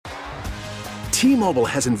T-Mobile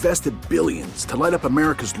has invested billions to light up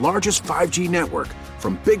America's largest 5G network,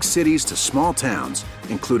 from big cities to small towns,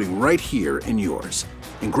 including right here in yours.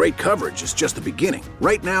 And great coverage is just the beginning.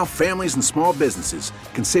 Right now, families and small businesses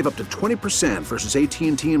can save up to 20% versus AT&T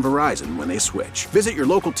and Verizon when they switch. Visit your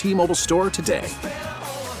local T-Mobile store today.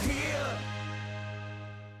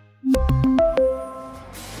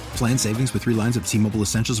 Plan savings with 3 lines of T-Mobile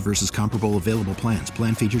Essentials versus comparable available plans.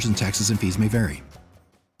 Plan features and taxes and fees may vary.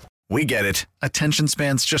 We get it. Attention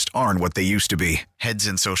spans just aren't what they used to be. Heads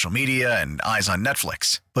in social media and eyes on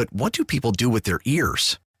Netflix. But what do people do with their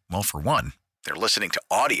ears? Well, for one, they're listening to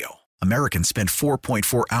audio. Americans spend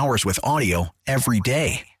 4.4 hours with audio every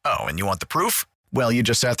day. Oh, and you want the proof? Well, you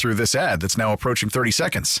just sat through this ad that's now approaching 30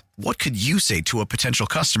 seconds. What could you say to a potential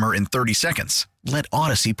customer in 30 seconds? Let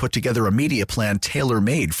Odyssey put together a media plan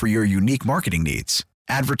tailor-made for your unique marketing needs.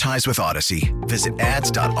 Advertise with Odyssey. Visit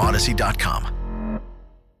ads.odyssey.com.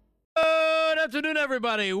 Good afternoon,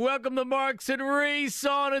 everybody. Welcome to Marks and Reese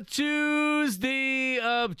on a Tuesday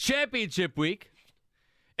of Championship Week.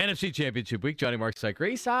 NFC Championship Week. Johnny Marks, Ike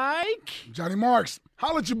Reese. Ike. Johnny Marks.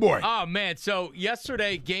 Holla at your boy. Oh, man. So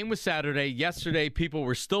yesterday, game was Saturday. Yesterday, people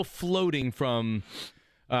were still floating from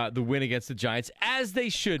the win against the Giants, as they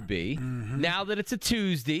should be. Mm-hmm. Now that it's a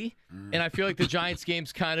Tuesday, and I feel like the Giants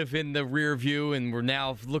game's kind of in the rear view, and we're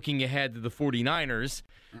now looking ahead to the 49ers.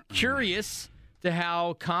 Curious to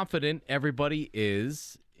how confident everybody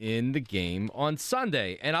is in the game on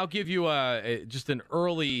Sunday. And I'll give you just an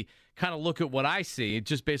early kind of look at what I see,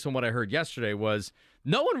 just based on what I heard yesterday, was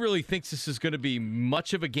no one really thinks this is going to be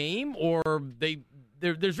much of a game, or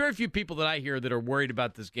there's very few people that I hear that are worried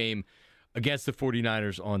about this game against the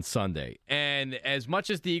 49ers on Sunday. And as much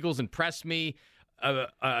as the Eagles impressed me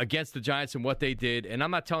against the Giants and what they did, and I'm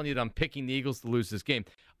not telling you that I'm picking the Eagles to lose this game,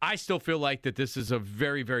 I still feel like that this is a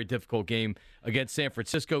very, very difficult game against San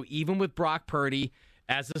Francisco, even with Brock Purdy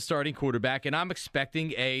as the starting quarterback. And I'm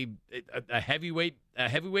expecting a heavyweight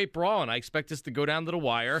brawl, and I expect this to go down to the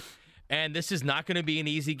wire. And this is not going to be an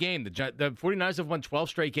easy game. The 49ers have won 12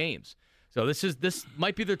 straight games. So this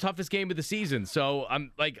might be their toughest game of the season. So I'm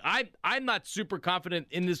not super confident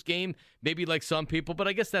in this game, maybe like some people, but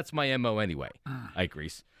I guess that's my MO anyway. Ike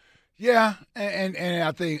Reese. Yeah, and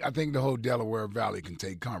I think the whole Delaware Valley can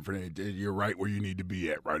take comfort that you're right where you need to be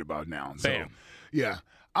at right about now. So, Bam. Yeah,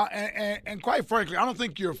 and quite frankly, I don't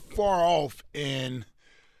think you're far off in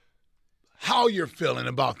how you're feeling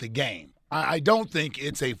about the game. I don't think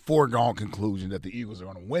it's a foregone conclusion that the Eagles are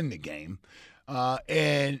going to win the game,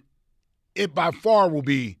 and it by far will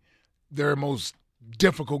be their most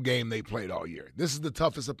difficult game they played all year. This is the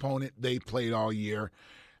toughest opponent they played all year.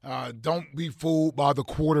 Don't be fooled by the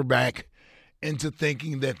quarterback into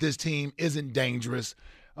thinking that this team isn't dangerous.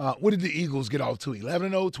 What did the Eagles get off to?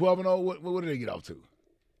 11-0, 12-0? What did they get off to?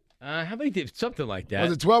 How many did something like that?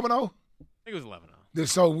 Was it 12-0? I think it was 11-0.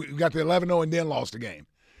 So we got the 11-0 and then lost the game.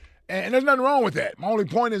 And there's nothing wrong with that. My only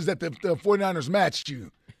point is that the 49ers matched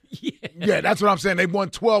you. Yeah, that's what I'm saying. They've won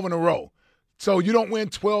 12 in a row. So you don't win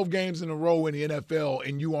 12 games in a row in the NFL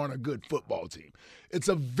and you aren't a good football team. It's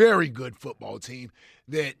a very good football team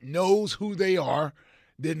that knows who they are,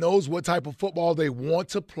 that knows what type of football they want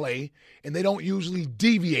to play, and they don't usually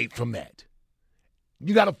deviate from that.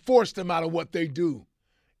 You got to force them out of what they do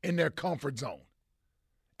in their comfort zone.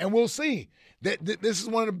 And we'll see. This is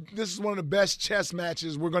one of the best chess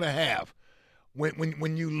matches we're going to have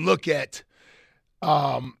when you look at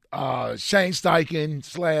Shane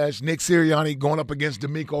Steichen / Nick Sirianni going up against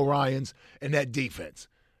DeMeco Ryans and that defense.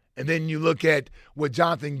 And then you look at what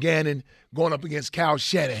Jonathan Gannon going up against Kyle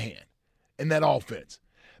Shanahan and that offense,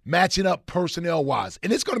 matching up personnel-wise.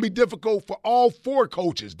 And it's going to be difficult for all 4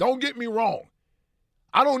 coaches. Don't get me wrong.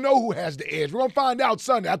 I don't know who has the edge. We're going to find out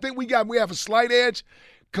Sunday. I think we have a slight edge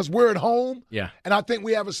because we're at home. Yeah. And I think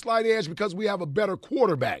we have a slight edge because we have a better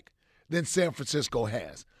quarterback than San Francisco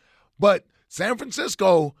has. But San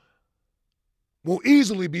Francisco will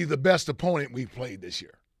easily be the best opponent we've played this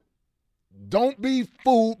year. Don't be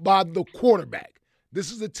fooled by the quarterback.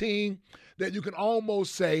 This is a team that you can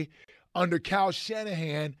almost say under Kyle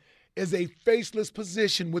Shanahan is a faceless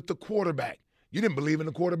position with the quarterback. You didn't believe in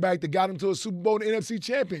the quarterback that got him to a Super Bowl and NFC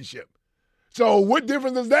Championship. So what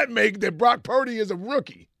difference does that make that Brock Purdy is a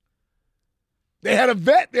rookie? They had a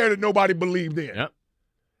vet there that nobody believed in. Yep.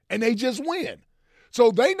 And they just win.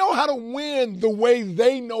 So they know how to win the way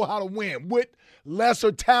they know how to win, with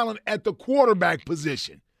lesser talent at the quarterback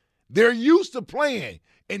position. They're used to playing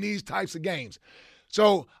in these types of games.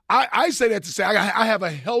 So I say that to say I have a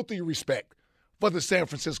healthy respect for the San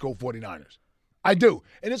Francisco 49ers. I do.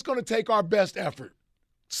 And it's going to take our best effort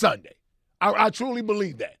Sunday. I truly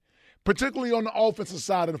believe that, particularly on the offensive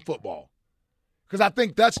side of the football. Because I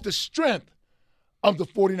think that's the strength of the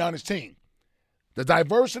 49ers team. The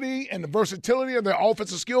diversity and the versatility of their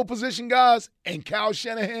offensive skill position guys and Kyle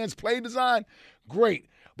Shanahan's play design, great.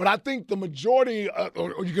 But I think the majority,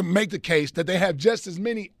 or you can make the case, that they have just as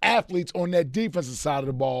many athletes on that defensive side of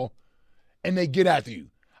the ball, and they get after you.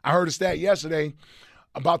 I heard a stat yesterday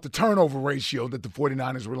about the turnover ratio that the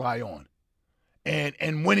 49ers rely on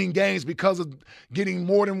and winning games because of getting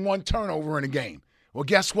more than one turnover in a game. Well,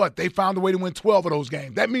 guess what? They found a way to win 12 of those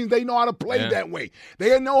games. That means they know how to play that way.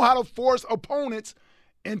 They know how to force opponents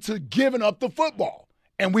into giving up the football.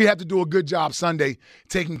 And we have to do a good job Sunday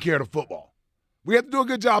taking care of the football. We have to do a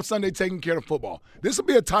good job Sunday taking care of football. This will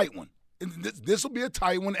be a tight one. This will be a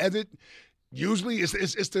tight one, as it usually is.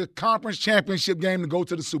 It's the conference championship game to go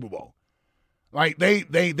to the Super Bowl. Like,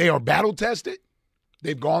 they are battle tested.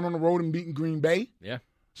 They've gone on the road and beaten Green Bay. Yeah.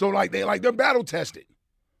 So they're battle tested.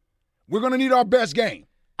 We're going to need our best game.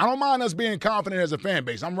 I don't mind us being confident as a fan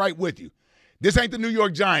base. I'm right with you. This ain't the New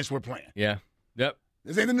York Giants we're playing. Yeah. Yep.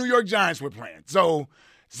 This ain't the New York Giants we're playing. So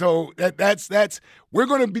that's we're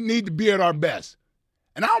going to need to be at our best.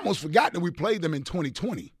 And I almost forgot that we played them in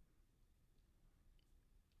 2020.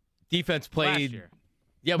 Defense played. Last year.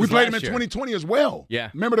 Yeah, we played them in 2020 as well.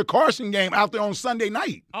 Yeah. Remember the Carson game out there on Sunday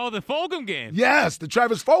night? Oh, the Fulgham game. Yes, the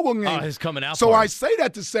Travis Fulgham game. Oh, his coming out So party. I say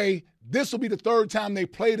that to say this will be the third time they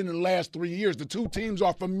played in the last 3 years. The two teams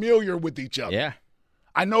are familiar with each other. Yeah.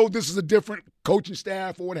 I know this is a different coaching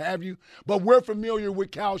staff or what have you, but we're familiar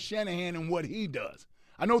with Kyle Shanahan and what he does.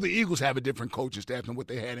 I know the Eagles have a different coaching staff than what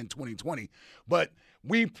they had in 2020, but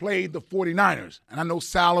we played the 49ers, and I know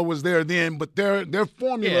Salah was there then, but their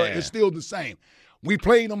formula is still the same. We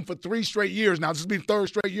played them for 3 straight years now. This will be the 3rd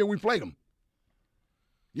straight year we played them.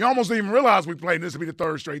 You almost didn't even realize we played them. This will be the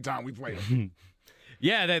 3rd straight time we played them.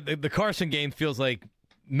 Yeah, the Carson game feels like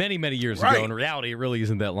many, many years ago. In reality, it really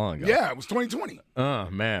isn't that long ago. Yeah, it was 2020. Oh,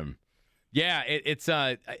 man. Yeah, it's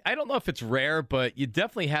I don't know if it's rare, but you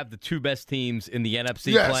definitely have the 2 best teams in the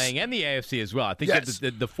NFC playing and the AFC as well. I think you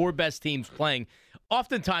have the 4 best teams playing.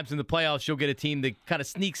 Oftentimes in the playoffs, you'll get a team that kind of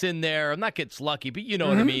sneaks in there. Not gets lucky, but you know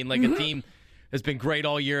what I mean. Like a team has been great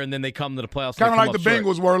all year, and then they come to the playoffs. Kind of like the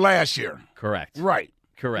Bengals were last year. Correct. Right.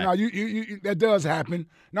 Correct. Now, you that does happen.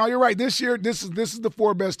 Now, you're right. This year, this is the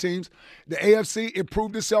 4 best teams. The AFC, it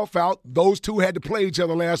proved itself out. Those 2 had to play each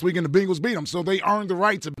other last week, and the Bengals beat them. So they earned the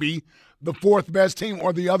right to be the 4th best team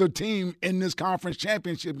or the other team in this conference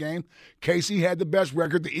championship game. KC had the best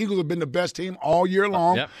record. The Eagles have been the best team all year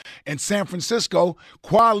long. Yep. And San Francisco,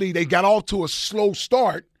 quietly, they got off to a slow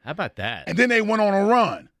start. How about that? And then they went on a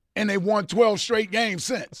run, and they won 12 straight games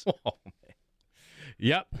since. Oh, man.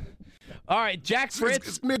 Yep. All right, Jack Fritz.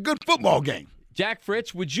 It's going to be a good football game. Jack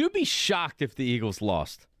Fritz, would you be shocked if the Eagles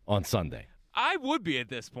lost on Sunday? I would be at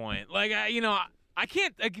this point. Like, I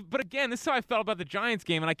can't, but again, this is how I felt about the Giants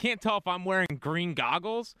game, and I can't tell if I'm wearing green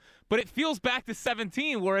goggles, but it feels back to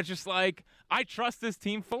 17 where it's just like, I trust this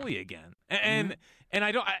team fully again. And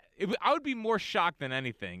I would be more shocked than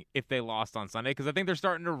anything if they lost on Sunday because I think they're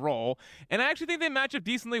starting to roll, and I actually think they match up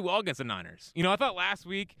decently well against the Niners. I thought last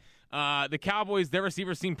week the Cowboys, their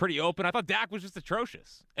receivers seemed pretty open. I thought Dak was just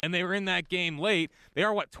atrocious, and they were in that game late. They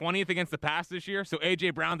are, 20th against the pass this year? So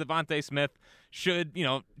A.J. Brown, Devontae Smith should,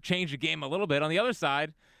 change the game a little bit. On the other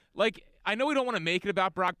side, I know we don't want to make it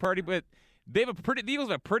about Brock Purdy, but the Eagles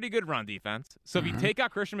have a pretty good run defense. So if you take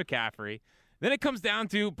out Christian McCaffrey, then it comes down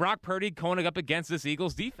to Brock Purdy going up against this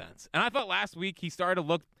Eagles defense. And I thought last week he started to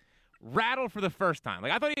look rattled for the first time.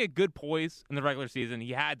 I thought he had good poise in the regular season.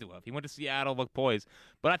 He had to have. He went to Seattle, looked poised.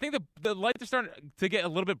 But I think the lights are starting to get a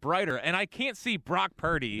little bit brighter, and I can't see Brock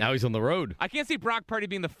Purdy. Now he's on the road. I can't see Brock Purdy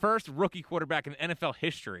being the first rookie quarterback in NFL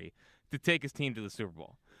history to take his team to the Super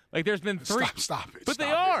Bowl. There's been 3. Stop it. But stop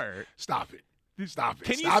they it. are. Stop it. Stop it.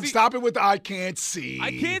 Can you stop it with the I can't see. I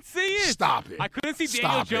can't see it. Stop it. I couldn't see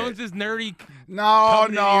Daniel Jones's nerdy. No.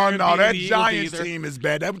 being That the Giants Eagles team is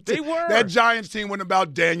bad. They were. That Giants team wasn't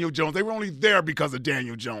about Daniel Jones. They were only there because of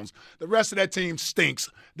Daniel Jones. The rest of that team stinks,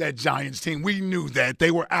 that Giants team. We knew that. They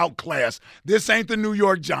were outclassed. This ain't the New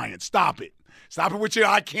York Giants. Stop it. Stop it with your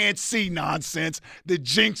I can't see nonsense. The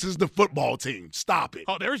jinx is the football team. Stop it.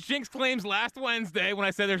 Oh, there was jinx claims last Wednesday when I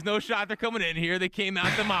said there's no shot they're coming in here. They came out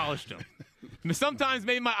and demolished them. Sometimes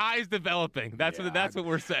maybe my eyes developing. That's what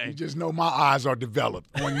we're saying. You just know my eyes are developed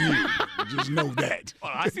on you. You just know that.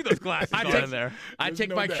 Well, I see those glasses on in there. I Just take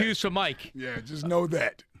know my that. cues from Mike. Yeah, just know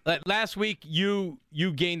that. Last week, you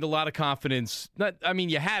gained a lot of confidence.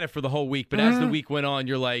 You had it for the whole week, but as the week went on,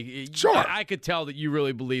 you're like, Sure. I could tell that you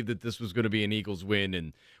really believed that this was going to be an Eagles win,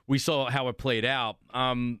 and we saw how it played out.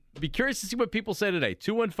 Be curious to see what people say today.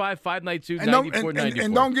 215-592-9494.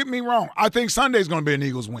 And don't get me wrong. I think Sunday's going to be an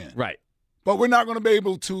Eagles win. Right. But we're not going to be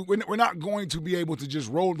able to. We're not going to be able to just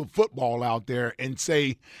roll the football out there and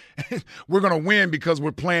say we're going to win because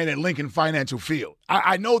we're playing at Lincoln Financial Field.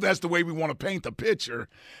 I know that's the way we want to paint the picture,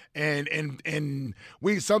 and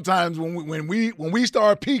we sometimes when we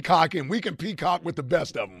start peacocking, we can peacock with the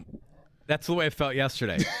best of them. That's the way it felt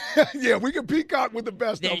yesterday. Yeah, we can peacock with the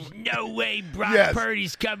best of them. There's no way Brock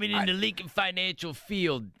Purdy's coming into Lincoln Financial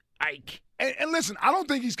Field, Ike. And listen, I don't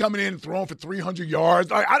think he's coming in and throwing for 300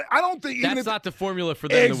 yards. I don't think that's not the formula for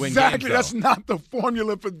them to win games. Exactly, that's not the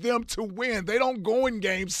formula for them to win. They don't go in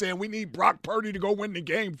games saying we need Brock Purdy to go win the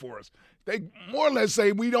game for us. They more or less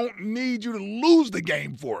say we don't need you to lose the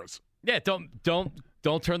game for us. Yeah, don't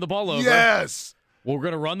turn the ball over. Yes. We're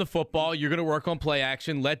going to run the football. You're going to work on play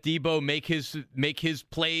action. Let Debo make his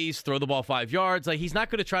plays, throw the ball 5 yards. Like, he's not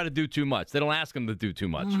going to try to do too much. They don't ask him to do too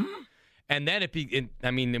much. Mm-hmm. And then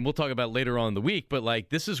and we'll talk about it later on in the week, but like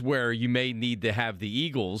this is where you may need to have the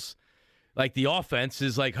Eagles, like the offense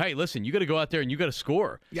is like, hey, listen, you got to go out there and you got to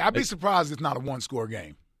score. Yeah, I'd be surprised it's not a one-score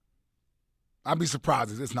game. I'd be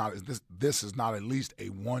surprised if this is not at least a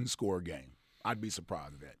one-score game. I'd be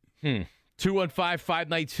surprised at that.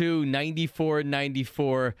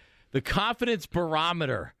 215-592-9494. The confidence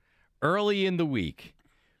barometer early in the week.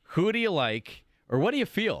 Who do you like? Or what do you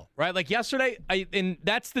feel, right? Like yesterday, and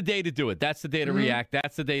that's the day to do it. That's the day to react.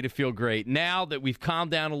 That's the day to feel great. Now that we've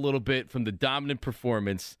calmed down a little bit from the dominant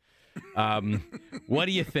performance, what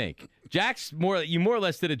do you think? Jack's you more or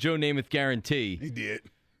less did a Joe Namath guarantee. He did.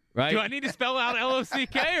 Right? Do I need to spell out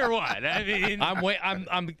L-O-C-K or what? I mean,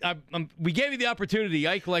 we gave you the opportunity.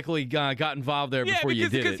 Ike likely got involved there before you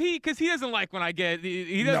did it. Because he doesn't like when I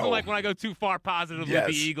like when I go too far positive with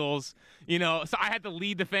the Eagles. You know, so I had to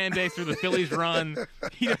lead the fan base through the Phillies run.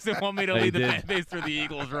 He doesn't want me to lead the fan base through the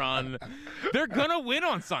Eagles run. They're gonna win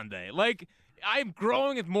on Sunday. Like, I'm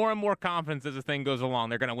growing with more and more confidence as the thing goes along.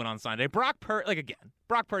 They're gonna win on Sunday. Brock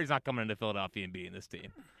Purdy's not coming into Philadelphia and beating this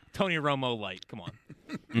team. Tony Romo light. Come on.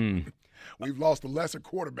 We've lost the lesser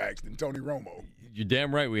quarterbacks than Tony Romo. You're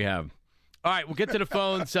damn right we have. All right, we'll get to the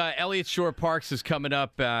phones. Elliott Shore-Parks is coming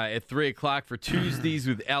up at 3 o'clock for Tuesdays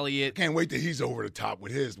with Elliott. Can't wait till he's over the top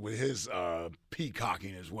with his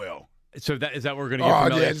peacocking as well. So is that what we're going to get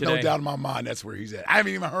from Elliott today? No doubt in my mind that's where he's at. I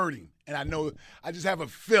haven't even heard him, and I just have a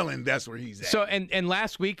feeling that's where he's at. So and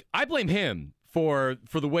last week, I blame him for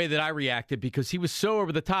the way that I reacted because he was so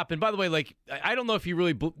over the top. And by the way, like, I don't know if he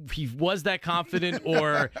was that confident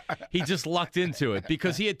or he just lucked into it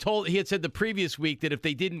because he had said the previous week that if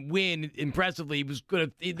they didn't win impressively, he was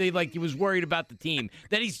he was worried about the team.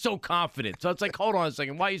 That he's so confident. So it's like, hold on a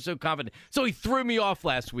second, why are you so confident? So he threw me off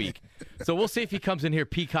last week. So we'll see if he comes in here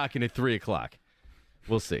peacocking at 3 o'clock.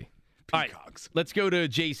 We'll see. Peacocks. All right, let's go to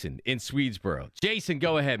Jason in Swedesboro. Jason,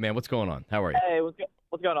 go ahead, man. What's going on? How are you? Hey, what's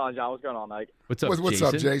going on, John? What's going on, Mike? What's up, What's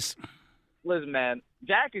up, Jace? Listen, man,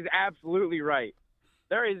 Jack is absolutely right.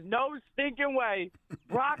 There is no stinking way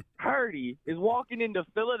Brock Purdy is walking into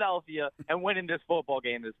Philadelphia and winning this football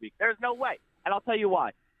game this week. There's no way. And I'll tell you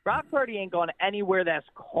why. Brock Purdy ain't going anywhere that's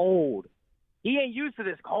cold. He ain't used to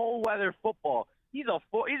this cold weather football. He's a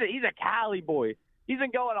Cali boy. He's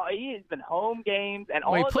been home games and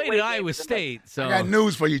all. He played at Iowa State. So I got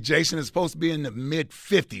news for you, Jason. It's supposed to be in the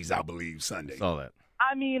mid-50s, I believe, Sunday. Saw that.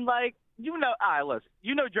 I mean, like, listen,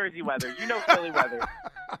 you know Jersey weather, you know Philly weather.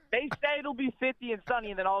 They say it'll be 50 and sunny,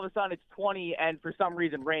 and then all of a sudden it's 20 and for some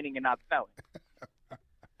reason raining and not snowing.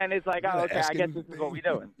 And it's like, okay, I guess this is what we're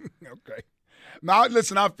doing. Okay. Now,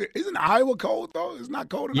 listen, isn't Iowa cold, though? It's not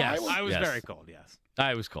cold in Iowa? I was very cold, yes.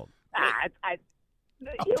 Iowa's cold.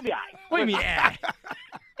 He'll be all right. What do you mean,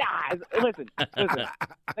 Guys, listen. The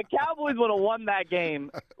Cowboys would have won that game,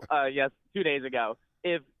 2 days ago,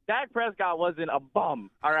 if Dak Prescott wasn't a bum,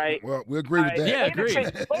 all right? Well, we agree with that. Yeah, agree.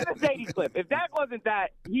 Play the Sadie clip. If Dak wasn't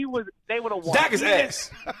that, they would have won. Dak is ass.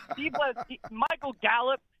 Michael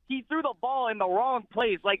Gallup, he threw the ball in the wrong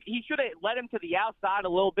place. Like, he should have led him to the outside a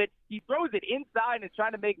little bit. He throws it inside and is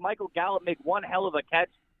trying to make Michael Gallup make one hell of a catch.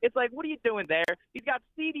 It's like, what are you doing there? He's got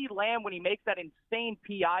CeeDee Lamb when he makes that insane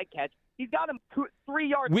PI catch. He's got him 3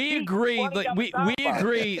 yards. We agree. Like, we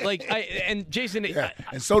agree. Like, and Jason. Yeah.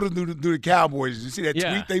 And so do the Cowboys. You see that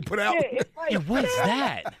tweet they put out? Yeah, what's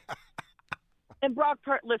that? And Brock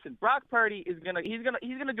Purdy is gonna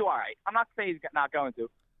do all right. I'm not saying he's not going to,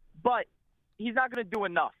 but he's not gonna do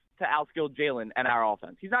enough to outskill Jalen and our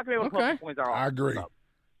offense. He's not gonna be able to put the points our offense. I agree. Up.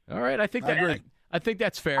 All right, I think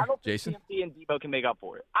that's fair, I don't Jason. think CMC and Debo can make up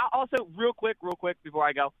for it. Also, real quick before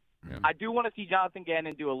I go, I do want to see Jonathan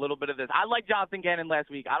Gannon do a little bit of this. I like Jonathan Gannon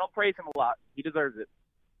last week. I don't praise him a lot. He deserves it.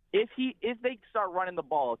 If they start running the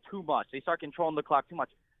ball too much, they start controlling the clock too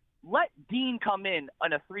much, let Dean come in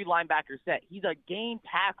on a 3 linebacker set. He's a game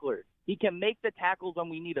tackler. He can make the tackles when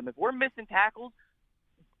we need him. If we're missing tackles,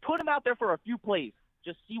 put him out there for a few plays.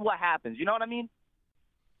 Just see what happens. You know what I mean?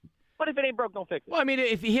 But if it ain't broke, don't fix it. Well, I mean,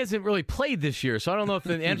 if he hasn't really played this year, so I don't know if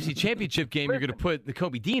in the NFC Championship game you're going to put the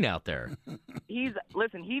Kobe Dean out there. He's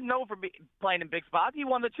known for playing in big spots. He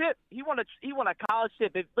won the chip. He won a college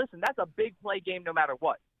chip. That's a big play game no matter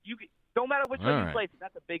what. No matter which way he plays,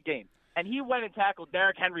 that's a big game. And he went and tackled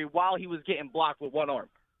Derrick Henry while he was getting blocked with one arm.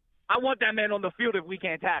 I want that man on the field if we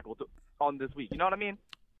can't tackle on this week. You know what I mean?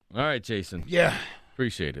 All right, Jason. Yeah.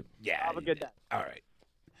 Appreciate it. Yeah. Have a good day. All right.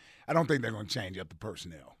 I don't think they're going to change up the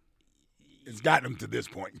personnel. It's gotten them to this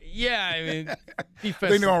point. Yeah, I mean, defense.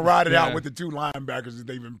 They're going to ride it out with the two linebackers that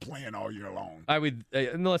they've been playing all year long. I would,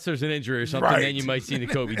 unless there's an injury or something, then you might see the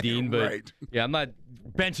Kobe Dean. But yeah, I'm not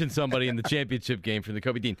benching somebody in the championship game for the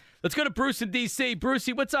Kobe Dean. Let's go to Bruce in D.C.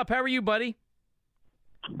 Brucey, what's up? How are you, buddy?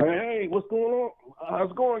 Hey, what's going on?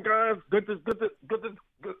 How's it going, guys? Good to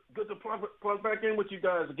plug back in with you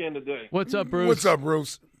guys again today. What's up, Bruce? What's up,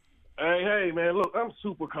 Bruce? Hey, man. Look, I'm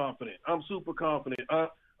super confident. There's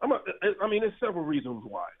several reasons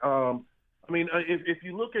why. If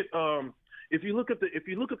you look at the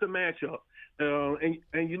matchup,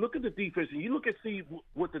 and you look at the defense, and you see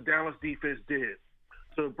what the Dallas defense did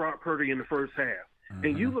to Brock Purdy in the first half,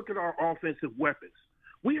 and you look at our offensive weapons,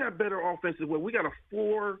 we have better offensive weapons. We got a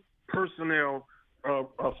four personnel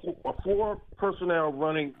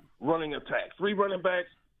running attack, 3 running backs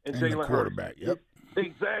and Jalen quarterback. Hurts. Yep.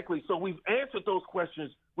 Exactly. So we've answered those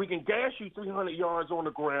questions. We can gash you 300 yards on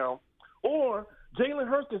the ground, or Jalen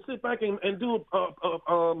Hurts can sit back and do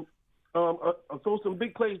throw some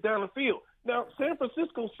big plays down the field. Now, San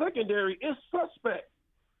Francisco's secondary is suspect.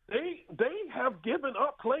 They have given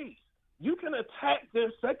up plays. You can attack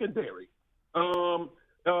their secondary.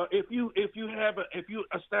 If you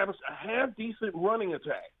establish a half decent running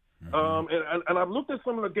attack, and I've looked at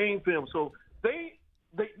some of the game film, so they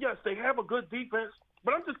have a good defense,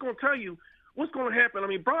 but I'm just going to tell you what's going to happen. I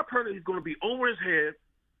mean, Brock Purdy is going to be over his head.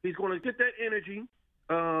 He's going to get that energy.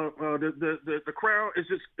 The crowd is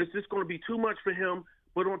just going to be too much for him.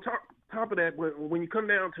 But on top of that, when you come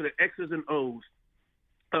down to the X's and O's,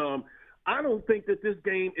 I don't think that this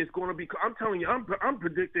game is going to be. I'm telling you, I'm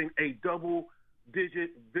predicting a double-digit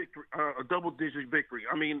victory.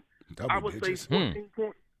 I mean, I would say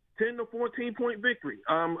 10 to 14 point victory.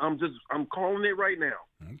 I'm calling it right now.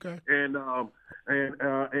 Okay. And the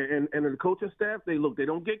coaching staff, they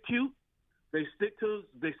don't get cute. They stick to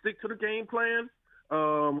the game plan.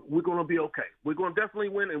 We're going to be okay. We're going to definitely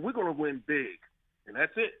win, and we're going to win big. And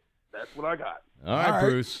that's it. That's what I got. All right,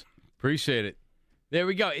 Bruce. Appreciate it. There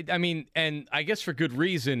we go. I mean, and I guess for good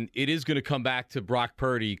reason, it is going to come back to Brock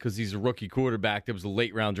Purdy because he's a rookie quarterback. That was a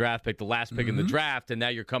late-round draft pick, the last pick in the draft, and now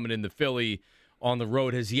you're coming into Philly on the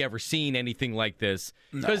road. Has he ever seen anything like this?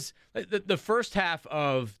 Because the first half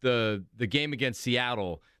of the game against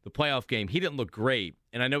Seattle, the playoff game, he didn't look great.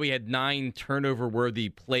 And I know he had 9 turnover-worthy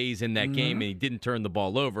plays in that game, and he didn't turn the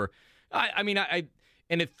ball over.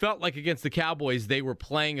 And it felt like against the Cowboys, they were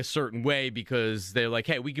playing a certain way because they're like,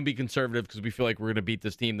 hey, we can be conservative because we feel like we're going to beat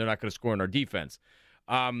this team. They're not going to score in our defense.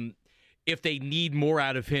 If they need more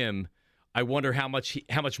out of him, I wonder how much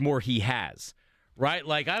more he has. Right?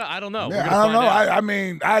 Like, I don't know. Yeah, I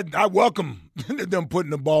don't know. I welcome them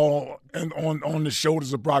putting the ball on the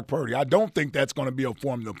shoulders of Brock Purdy. I don't think that's going to be a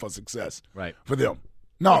formula for success for them.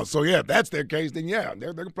 No, so yeah, if that's their case, then yeah,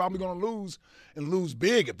 they're probably going to lose and lose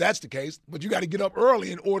big if that's the case. But you got to get up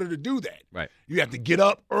early in order to do that. Right. You have to get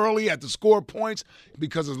up early, have to score points,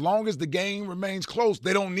 because as long as the game remains close,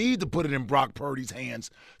 they don't need to put it in Brock Purdy's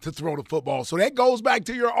hands to throw the football. So that goes back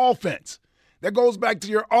to your offense. That goes back to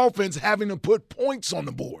your offense having to put points on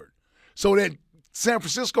the board so that San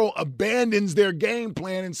Francisco abandons their game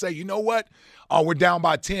plan and say, you know what? Oh, we're down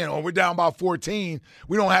by 10 or we're down by 14.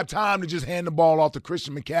 We don't have time to just hand the ball off to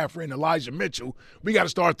Christian McCaffrey and Elijah Mitchell. We got to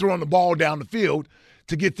start throwing the ball down the field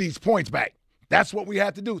to get these points back. That's what we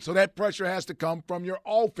have to do. So that pressure has to come from your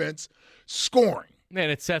offense scoring. Man,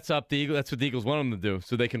 it sets up the Eagles. That's what the Eagles want them to do,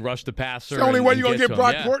 so they can rush the passer. It's the only way you're going to get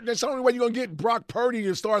Brock Purdy. That's the only way you're going to get Brock Purdy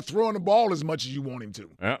to start throwing the ball as much as you want him to.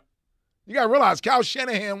 Yeah. You got to realize Kyle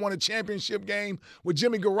Shanahan won a championship game with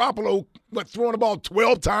Jimmy Garoppolo, throwing the ball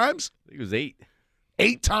 12 times? I think it was 8.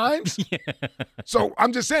 8 times? Yeah. So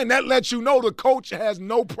I'm just saying that lets you know the coach has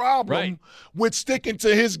no problem with sticking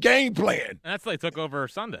to his game plan. And that's like took over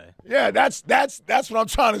Sunday. Yeah, that's what I'm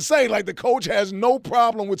trying to say. Like, the coach has no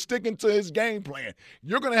problem with sticking to his game plan.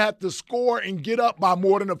 You're going to have to score and get up by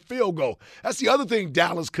more than a field goal. That's the other thing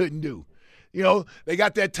Dallas couldn't do. You know, they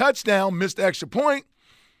got that touchdown, missed the extra point.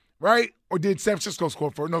 right? Or did San Francisco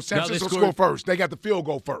score first? No, San No, they Francisco scored- scored first. They got the field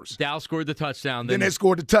goal first. Dallas scored the touchdown. Then they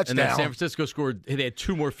scored the touchdown. And then San Francisco scored. They had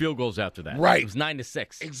 2 more field goals after that. Right. It was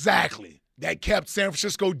 9-6. Exactly. That kept San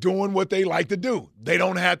Francisco doing what they like to do. They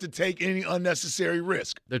don't have to take any unnecessary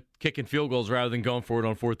risk. They're kicking field goals rather than going for it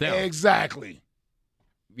on 4th down. Exactly.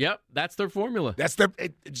 Yep, that's their formula. That's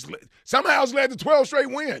somehow it's led to 12 straight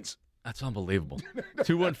wins. That's unbelievable.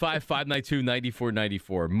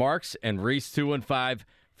 215-592-9494. Marks and Reese,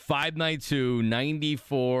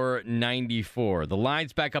 215-592-9494. The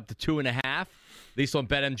line's back up to 2.5. At least on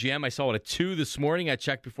BetMGM. I saw it at 2 this morning. I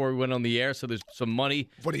checked before we went on the air, so there's some money.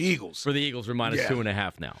 For the Eagles. For the Eagles, we're minus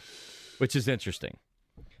 2.5 now, which is interesting.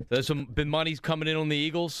 There's been money coming in on the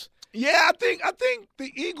Eagles. Yeah, I think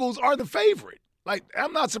the Eagles are the favorite. Like,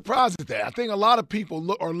 I'm not surprised at that. I think a lot of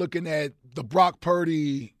people are looking at the Brock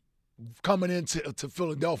Purdy coming into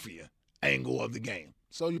Philadelphia angle of the game.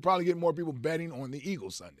 So you probably get more people betting on the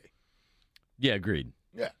Eagles Sunday. Yeah, agreed.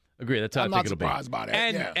 Yeah. Agreed. That's how I think it'll be. I'm not surprised by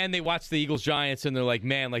that. And they watch the Eagles-Giants, and they're like,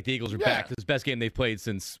 man, like the Eagles are back. This is the best game they've played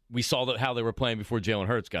since we saw how they were playing before Jalen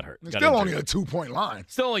Hurts got hurt. It's still only a 2-point line.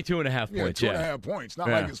 Still only 2.5 points. 2.5 points. Not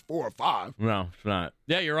like it's 4 or 5. No, it's not.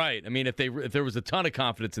 Yeah, you're right. I mean, if there was a ton of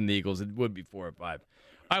confidence in the Eagles, it would be 4 or 5.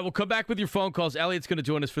 All right, we'll come back with your phone calls. Elliot's going to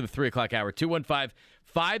join us for the 3 o'clock hour.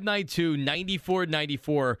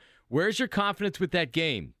 215-592-9494. Where's your confidence with that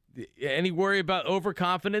game? Any worry about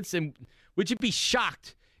overconfidence? And would you be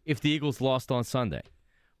shocked if the Eagles lost on Sunday?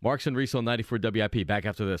 Marks and Reese on 94 WIP. Back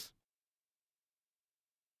after this.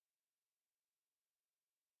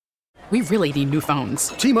 We really need new phones.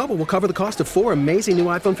 T-Mobile will cover the cost of 4 amazing new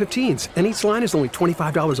iPhone 15s, and each line is only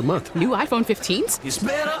 $25 a month. New iPhone 15s? It's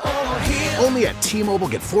better over here. Only at T-Mobile,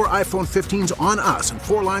 get 4 iPhone 15s on us and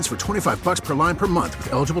 4 lines for $25 per line per month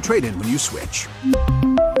with eligible trade-in when you switch.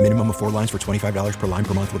 Minimum of 4 lines for $25 per line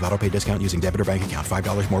per month with autopay discount using debit or bank account.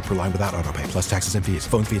 $5 more per line without autopay, plus taxes and fees.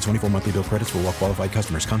 Phone fee at 24 monthly bill credits for well-qualified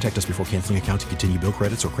customers. Contact us before canceling account to continue bill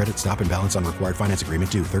credits or credit stop and balance on required finance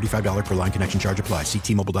agreement due. $35 per line connection charge applies. See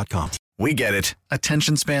T-Mobile.com. We get it.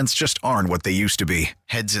 Attention spans just aren't what they used to be.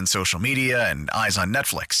 Heads in social media and eyes on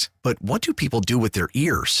Netflix. But what do people do with their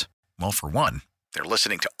ears? Well, for one, they're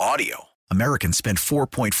listening to audio. Americans spend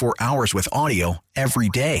 4.4 hours with audio every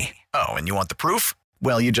day. Oh, and you want the proof?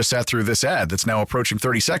 Well, you just sat through this ad that's now approaching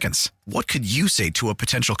 30 seconds. What could you say to a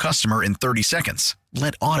potential customer in 30 seconds?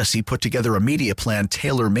 Let Odyssey put together a media plan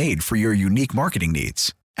tailor-made for your unique marketing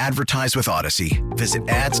needs. Advertise with Odyssey. Visit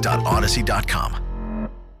ads.odyssey.com.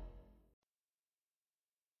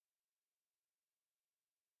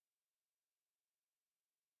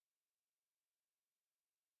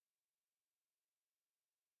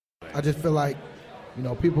 I just feel like,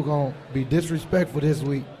 people going to be disrespectful this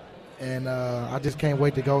week, and I just can't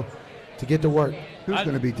wait to get to work. Who's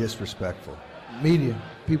going to be disrespectful? Media.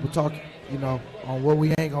 People talk, on what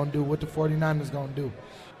we ain't going to do, what the 49ers going to do.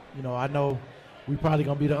 I know we probably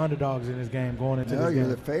going to be the underdogs in this game going into this game. No, you're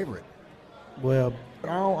the favorite. Well, I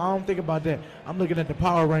don't think about that. I'm looking at the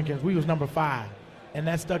power rankings. We was number 5, and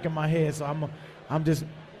that stuck in my head, so I'm just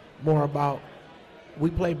more about we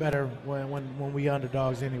play better when we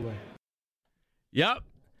underdogs anyway. Yep.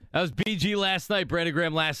 That was BG last night, Brandon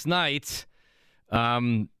Graham last night.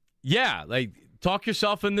 Talk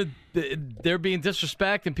yourself into there being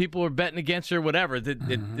disrespect and people are betting against you or whatever.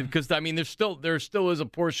 Because, there still is a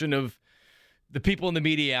portion of the people in the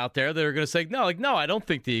media out there that are going to say, no, I don't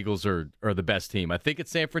think the Eagles are the best team. I think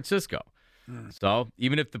it's San Francisco. So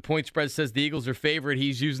even if the point spread says the Eagles are favorite,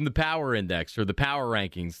 he's using the power index or the power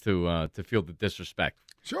rankings to feel the disrespect.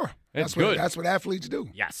 Sure. That's good. That's what athletes do.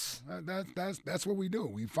 Yes. That's what we do.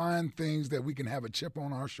 We find things that we can have a chip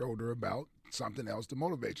on our shoulder about, something else to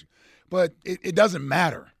motivate you. But it doesn't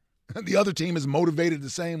matter. The other team is motivated the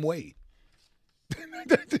same way.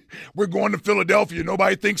 We're going to Philadelphia.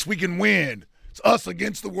 Nobody thinks we can win. It's us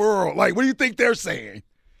against the world. Like, what do you think they're saying?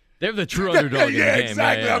 They're the true underdog in the game.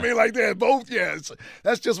 Exactly. Yeah. They're both, yes.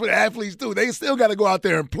 That's just what athletes do. They still got to go out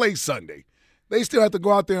there and play Sunday. They still have to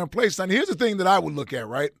go out there and play Sunday. Here's the thing that I would look at,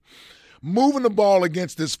 right? Moving the ball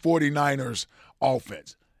against this 49ers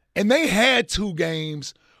offense. And they had 2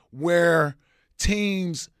 games where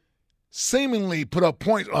teams seemingly put up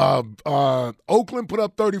points. Oakland put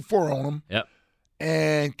up 34 on them. Yep.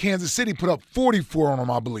 And Kansas City put up 44 on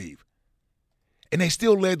them, I believe. And they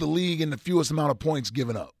still led the league in the fewest amount of points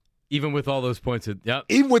given up. Even with all those points. Yep.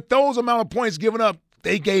 Even with those amount of points given up,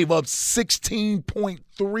 they gave up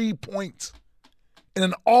 16.3 points in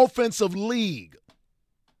an offensive league.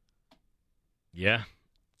 Yeah.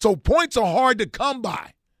 So points are hard to come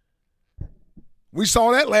by. We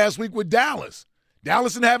saw that last week with Dallas.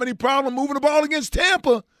 Dallas didn't have any problem moving the ball against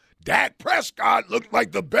Tampa. Dak Prescott looked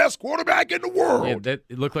like the best quarterback in the world. Yeah,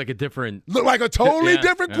 it looked like a different. Looked like a totally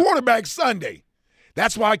different quarterback Sunday.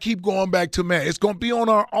 That's why I keep going back to, man, it's going to be on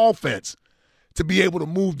our offense to be able to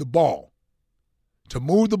move the ball. To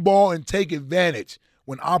move the ball and take advantage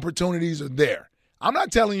when opportunities are there. I'm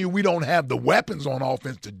not telling you we don't have the weapons on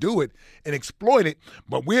offense to do it and exploit it,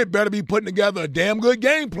 but we had better be putting together a damn good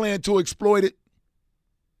game plan to exploit it.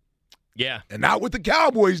 Yeah. And not what the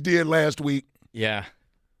Cowboys did last week. Yeah.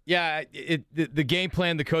 Yeah, the game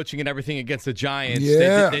plan, the coaching, and everything against the Giants,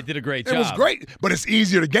 they did a great job. It was great, but it's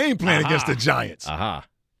easier to game plan against the Giants.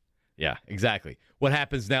 Yeah, exactly. What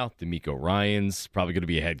happens now? DeMeco Ryans probably going to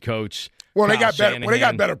be a head coach. Well, they got better. Well, they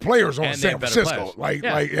got better players on San Francisco.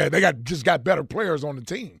 They just got better players on the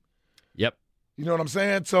team. Yep. You know what I'm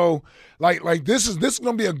saying? So, like this is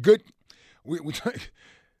going to be a good. We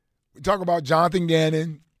talk about Jonathan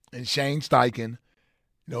Gannon and Shane Steichen,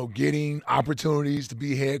 you know, getting opportunities to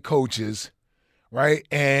be head coaches, right?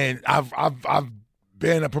 And I've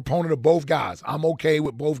been a proponent of both guys. I'm okay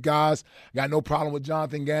with both guys. Got no problem with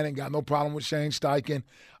Jonathan Gannon. Got no problem with Shane Steichen.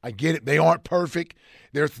 I get it. They aren't perfect.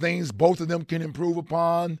 There are things both of them can improve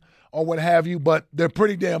upon or what have you, but they're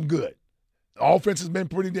pretty damn good. The offense has been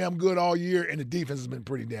pretty damn good all year, and the defense has been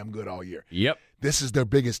pretty damn good all year. Yep. This is their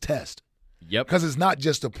biggest test. Yep. Because it's not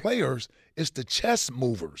just the players, it's the chess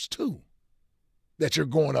movers, too, that you're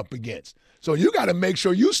going up against. So you got to make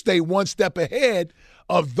sure you stay one step ahead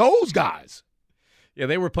of those guys. Yeah,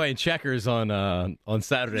 they were playing checkers on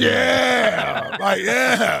Saturday. Yeah,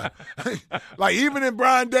 like even if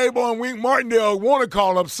Brian Daboll and Wink Martindale want to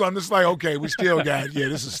call up something, it's like, okay, we still got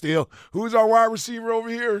this is still who's our wide receiver over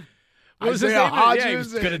here? What was his name? Yeah, he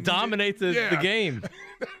was going to dominate the game.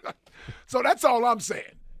 So that's all I'm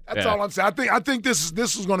saying. That's all I'm saying. I think this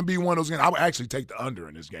is going to be one of those games. I would actually take the under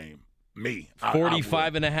in this game.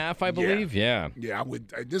 45.5, I believe. Yeah, I would.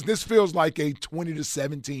 This feels like a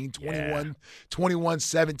 20-17, 21-17,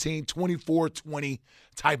 24-20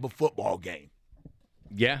 type of football game.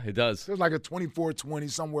 Yeah, it does. Feels like a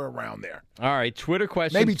 24-20, somewhere around there. All right, Twitter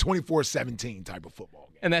question. Maybe 24-17 type of football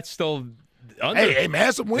game. And that's still under. Hey, man,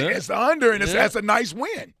 that's a win. It's the under, and that's a nice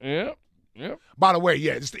win. Yeah. By the way,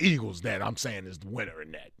 it's the Eagles that I'm saying is the winner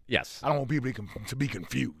in that. Yes. I don't want people to be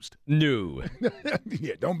confused. No.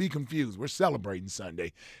 Yeah, don't be confused. We're celebrating Sunday.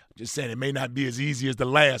 I'm just saying it may not be as easy as the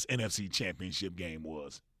last NFC Championship game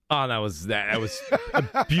was. Oh, that was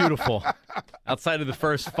beautiful. Outside of the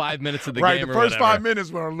first 5 minutes of the game, right? The first 5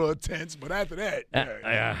 minutes were a little tense, but after that,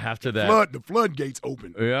 after that, the floodgates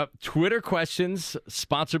opened. Yep. Twitter questions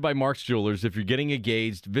sponsored by Mark's Jewelers. If you're getting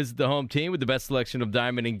engaged, visit the home team with the best selection of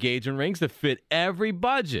diamond engagement rings that fit every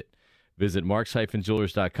budget. Visit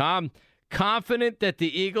marks-jewelers.com. Confident that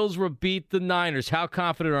the Eagles will beat the Niners. How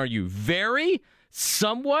confident are you? Very,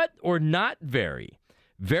 somewhat, or not very?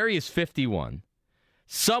 Very is 51.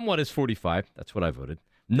 Somewhat is 45. That's what I voted.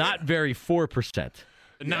 Not very, 4%.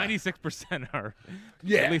 96% are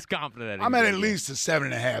at least confident. I'm at least a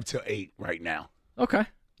 7.5 to 8 right now. Okay.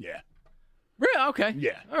 Yeah. Really? Okay.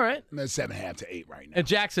 Yeah. All right. I'm at 7.5 to 8 right now. And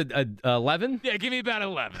Jack's at 11? Yeah, give me about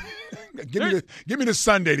 11. give me the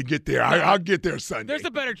Sunday to get there. I'll get there Sunday. There's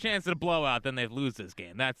a better chance at a blowout than they lose this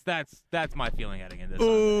game. That's my feeling heading into this.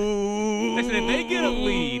 Listen, if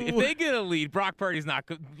they get a lead, Brock Purdy's not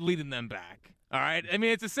leading them back. All right? I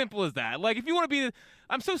mean, it's as simple as that. Like, if you want to be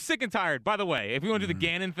I'm so sick and tired. By the way, if you want to do the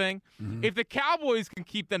Gannon thing, if the Cowboys can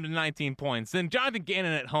keep them to 19 points, then Jonathan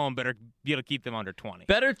Gannon at home better be able to keep them under 20.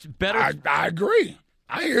 Better. I agree.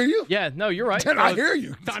 I hear you. Yeah, no, you're right. I hear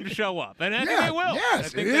you. Time to show up. And I think they will.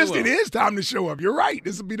 Yes, it is time to show up. You're right.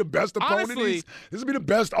 This will be the best opponent. This will be the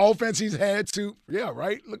best offense he's had to. Yeah,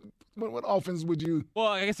 right? Look, what offense would you? Well,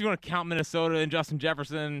 I guess you want to count Minnesota and Justin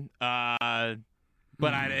Jefferson.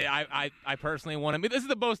 But I personally want him. This is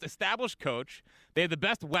the most established coach. They have the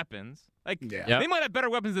best weapons. They might have better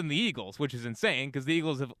weapons than the Eagles, which is insane because the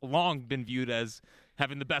Eagles have long been viewed as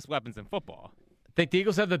having the best weapons in football. I think the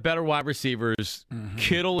Eagles have the better wide receivers.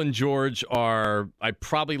 Kittle and George are. I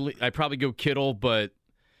probably go Kittle, but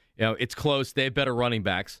it's close. They have better running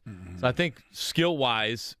backs. So I think skill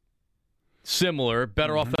wise, similar.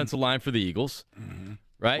 Better offensive line for the Eagles.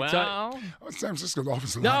 Right? Well, San Francisco's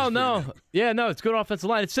offensive line. No. Yeah, no, it's good offensive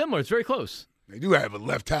line. It's similar. It's very close. They do have a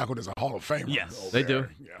left tackle that's a Hall of Famer. Yes, they do.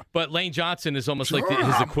 Yeah. But Lane Johnson is almost like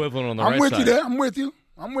his equivalent on the right side. I'm with you there.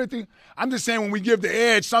 I'm with you. I'm just saying when we give the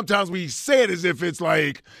edge, sometimes we say it as if it's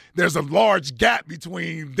like there's a large gap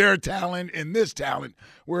between their talent and this talent,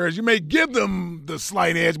 whereas you may give them the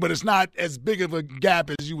slight edge, but it's not as big of a gap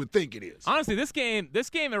as you would think it is. Honestly, this game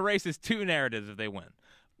erases two narratives if they win.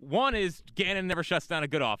 one is Gannon never shuts down a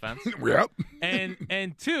good offense. Yep.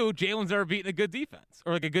 And two, Jalen's never beaten a good defense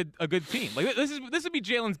or like a good team. Like this would be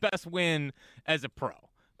Jalen's best win as a pro,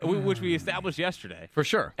 which we established yesterday For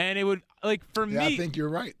sure. And it would for me. I think you're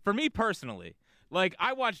right. For me personally, like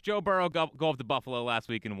I watched Joe Burrow go up to Buffalo last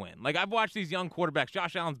week and win. Like I've watched these young quarterbacks.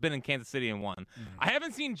 Josh Allen's been in Kansas City and won. I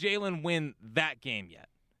haven't seen Jalen win that game yet,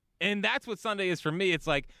 and that's what Sunday is for me. It's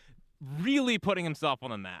like really putting himself on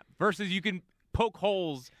the map versus you can poke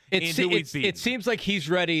holes in who he's beaten. It seems like he's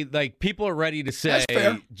ready. Like people are ready to say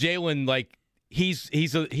Jalen. Like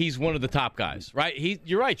he's one of the top guys, right?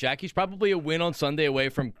 You're right, Jack. He's probably a win on Sunday away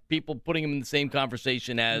from people putting him in the same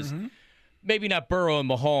conversation as maybe not Burrow and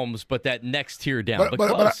Mahomes, but that next tier down.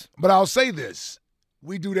 But I'll say this: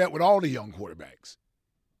 we do that with all the young quarterbacks.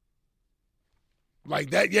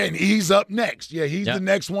 Like that, yeah, and he's up next. Yeah, he's the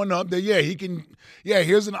next one up there. Yeah, he can. Yeah,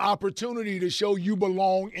 here's an opportunity to show you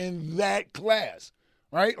belong in that class,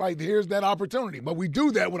 right? Like here's that opportunity. But we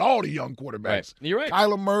do that with all the young quarterbacks. Right. You're right.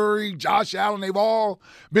 Kyler Murray, Josh Allen, they've all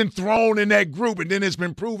been thrown in that group, and then it's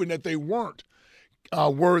been proven that they weren't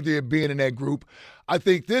worthy of being in that group. I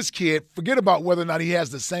think this kid, forget about whether or not he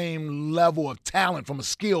has the same level of talent from a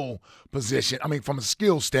skill position. I mean, from a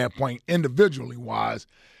skill standpoint, individually wise.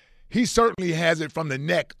 He certainly has it from the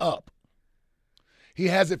neck up. He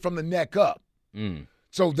has it from the neck up.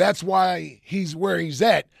 So that's why he's where he's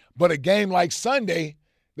at. But a game like Sunday,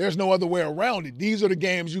 there's no other way around it. These are the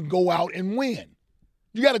games you can go out and win.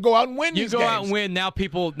 You got to go out and win these games. You go out and win. Now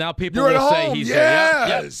people You're will at say home. he's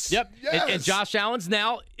Yes. there. Yep. Yes. And Josh Allen's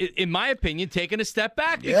now, in my opinion, taking a step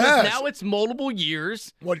back because now it's multiple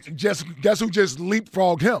years. Guess who just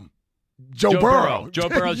leapfrogged him? Joe Burrow. Joe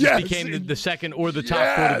Burrow just became the second or the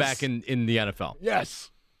top quarterback in the NFL.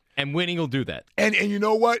 Yes. And winning will do that. And you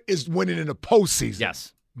know what? It's winning in the postseason.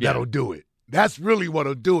 Yes. That'll do it. That's really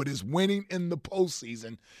what'll do it, is winning in the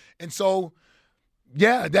postseason. And so,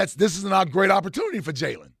 this is a great opportunity for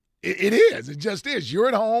Jalen. It is. It just is. You're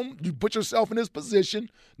at home. You put yourself in this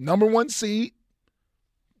position, number 1 seed.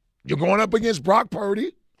 You're going up against Brock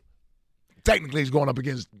Purdy. Technically, he's going up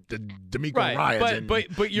against the DeMeco Ryans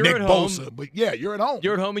but you're Nick at home. Bosa. But, you're at home.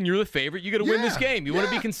 You're at home, and you're the favorite. You got to win this game. You want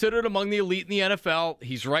to be considered among the elite in the NFL.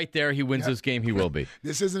 He's right there. He wins this game. He will be.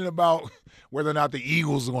 This isn't about whether or not the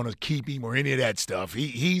Eagles are going to keep him or any of that stuff.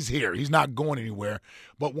 He's here. He's not going anywhere.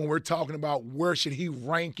 But when we're talking about where should he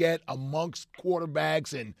rank at amongst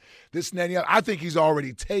quarterbacks and this and that and the other, I think he's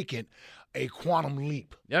already taken a quantum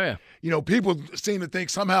leap. Yeah. You know, people seem to think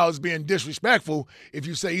somehow it's being disrespectful if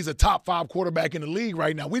you say he's a top 5 quarterback in the league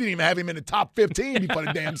right now. We didn't even have him in the top 15 before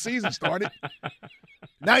the damn season started.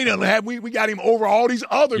 Now we got him over all these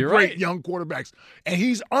other great young quarterbacks, and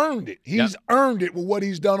he's earned it. He's earned it with what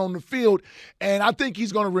he's done on the field, and I think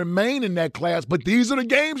he's going to remain in that class. But these are the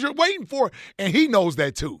games you're waiting for, and he knows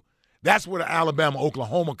that too. That's where the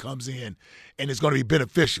Alabama-Oklahoma comes in, and it's going to be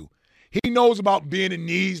beneficial. He knows about being in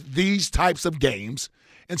these types of games.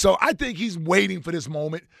 And so I think he's waiting for this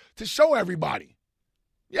moment to show everybody.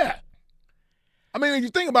 Yeah. I mean, if you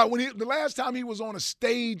think about the last time he was on a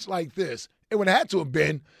stage like this, it would have had to have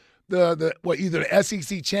been either the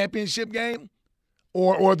SEC championship game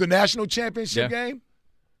or the national championship game.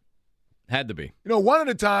 Had to be. You know, one of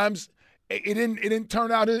the times it didn't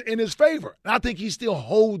turn out in his favor. And I think he still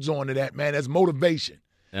holds on to that, man, as motivation.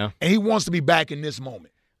 Yeah. And he wants to be back in this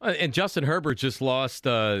moment. And Justin Herbert just lost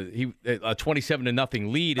a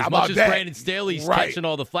 27-0 lead. As How much about as that? Brandon Staley's catching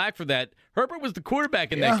all the flack for that, Herbert was the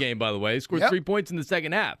quarterback in that game, by the way. He scored 3 points in the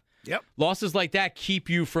second half. Yep. Losses like that keep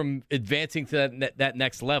you from advancing to that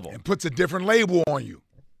next level. And puts a different label on you.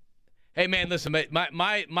 Hey, man, listen,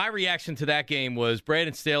 my reaction to that game was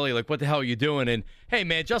Brandon Staley, like, what the hell are you doing? And, hey,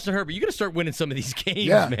 man, Justin Herbert, you got to start winning some of these games,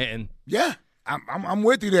 man. Yeah, I'm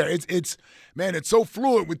with you there. It's so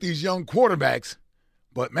fluid with these young quarterbacks.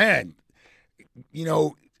 But, man, you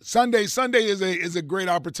know, Sunday is a great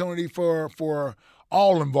opportunity for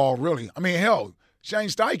all involved, really. I mean, hell, Shane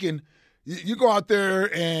Steichen, you go out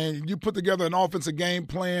there and you put together an offensive game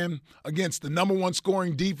plan against the number 1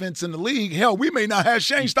 scoring defense in the league. Hell, we may not have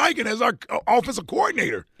Shane Steichen as our offensive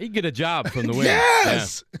coordinator. He'd get a job from the wing.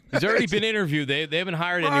 Yes. Yeah. He's already been interviewed. They haven't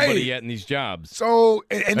hired anybody yet in these jobs. So,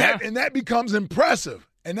 that becomes impressive.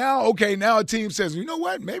 And now a team says, you know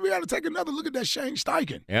what? Maybe we got to take another look at that Shane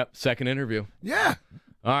Steichen. Yep, second interview. Yeah.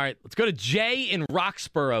 All right, let's go to Jay in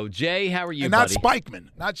Roxborough. Jay, how are you, and not buddy? Spikeman,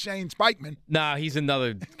 not Shane Spikeman. Nah, he's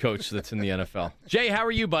another coach that's in the NFL. Jay, how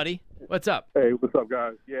are you, buddy? What's up? Hey, what's up,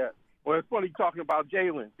 guys? Yeah. Well, it's funny talking about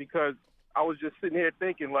Jalen because I was just sitting here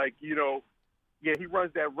thinking, like, you know, he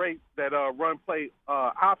runs that run play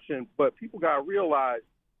option, but people got to realize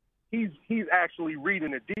he's actually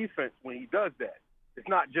reading the defense when he does that. it's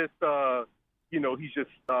not just he's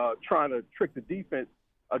just trying to trick the defense.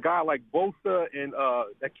 A guy like Bosa and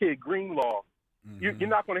that kid Greenlaw, you're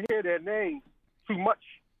not going to hear their names too much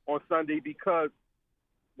on Sunday because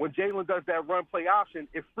when Jalen does that run play option,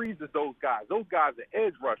 it freezes those guys. Those guys are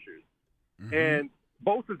edge rushers. And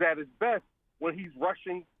Bosa's at his best when he's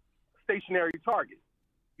rushing stationary targets.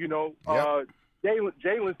 Jalen's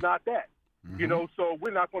not that. So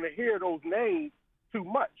we're not going to hear those names too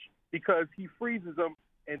much because he freezes them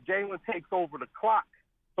and Jalen takes over the clock,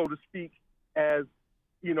 so to speak, as,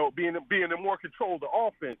 being in more control of the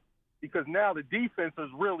offense because now the defense is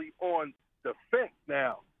really on the fence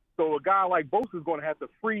now. So a guy like Bosa is going to have to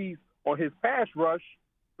freeze on his pass rush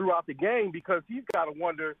throughout the game because he's got to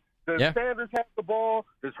wonder, does Sanders have the ball?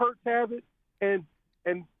 Does Hurts have it? And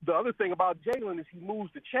the other thing about Jalen is he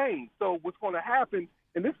moves the chain. So what's going to happen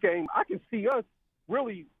in this game, I can see us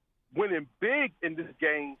really winning big in this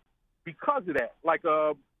game because of that. Like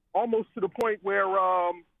almost to the point where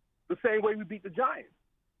the same way we beat the Giants.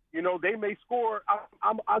 They may score.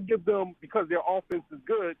 I'll give them, because their offense is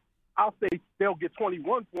good, I'll say they'll get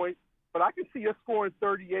 21 points, but I can see us scoring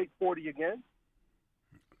 38-40 again.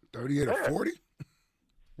 38 or 40?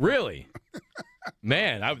 Really?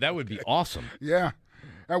 Man, that would be awesome. Yeah,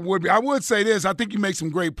 that would be. I would say this. I think you make some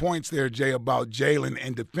great points there, Jay, about Jalen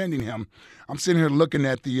and defending him. I'm sitting here looking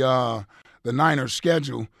at the Niners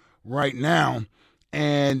schedule right now,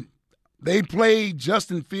 and they played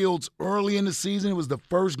Justin Fields early in the season. It was the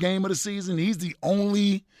first game of the season. He's the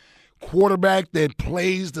only quarterback that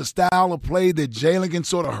plays the style of play that Jalen can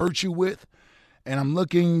sort of hurt you with. And I'm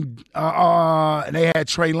looking, and they had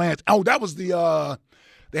Trey Lance. Oh, that was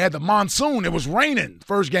they had the monsoon. It was raining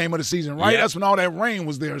first game of the season, right? Yep. That's when all that rain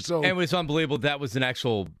was there. So and it was unbelievable. That was an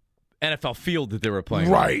actual NFL field that they were playing.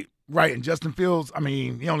 Right. And Justin Fields,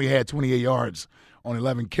 he only had 28 yards on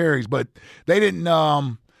 11 carries, but they didn't.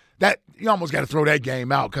 That you almost got to throw that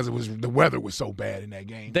game out because the weather was so bad in that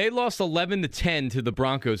game. They lost 11-10 to the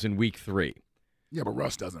Broncos in Week 3. Yeah, but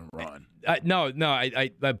Russ doesn't run. No.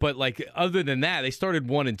 But like other than that, they started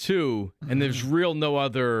 1-2, and there's no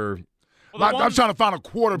other. Well, I'm trying to find a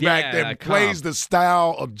quarterback that plays the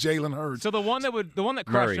style of Jalen Hurts. So the one that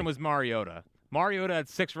crushed him was Mariota. Mariota had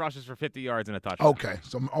 6 rushes for 50 yards and a touchdown.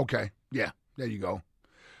 Okay. Yeah, there you go.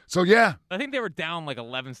 So yeah, I think they were down like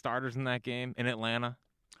 11 starters in that game in Atlanta.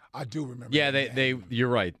 I do remember. Yeah, they. You're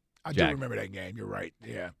right. I Jack. do remember that game. You're right.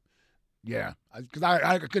 Yeah. Because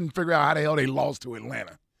I couldn't figure out how the hell they lost to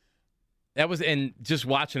Atlanta. That was, and just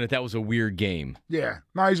watching it, that was a weird game. Yeah.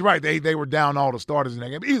 No, he's right. They were down all the starters in that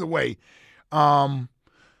game. But either way,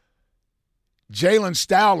 Jalen's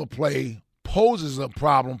style of play poses a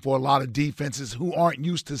problem for a lot of defenses who aren't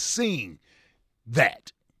used to seeing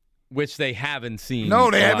that. Which they haven't seen. No,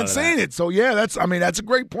 they haven't seen it. So, yeah, that's a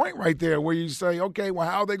great point right there where you say, okay, well,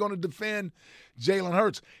 how are they going to defend Jalen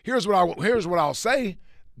Hurts? Here's what I'll say.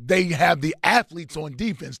 They have the athletes on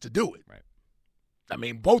defense to do it. Right.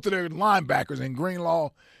 Both of their linebackers and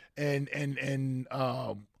Greenlaw and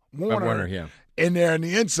Warner in there on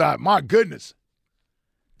the inside. My goodness.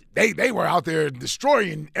 They were out there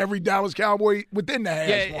destroying every Dallas Cowboy within the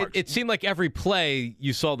hash marks. It seemed like every play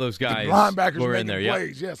you saw those guys the linebackers were making in there.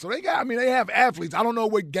 Plays. Yeah, so they have athletes. I don't know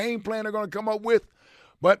what game plan they're going to come up with,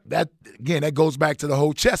 but that goes back to the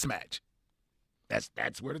whole chess match.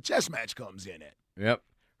 That's where the chess match comes in at. Yep.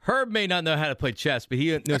 Herb may not know how to play chess, but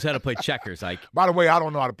he knows how to play checkers, Ike. By the way, I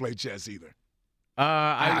don't know how to play chess either.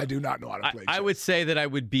 I do not know how to play chess. I would say that I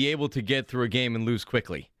would be able to get through a game and lose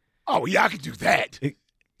quickly. Oh, yeah, I could do that.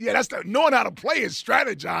 Yeah, that's knowing how to play is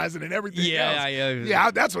strategizing and everything else. Yeah,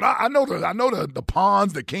 that's what I know. I know the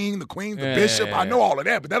pawns, the king, the queen, the bishop. I know all of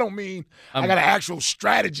that, but that don't mean I got an actual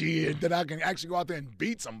strategy that I can actually go out there and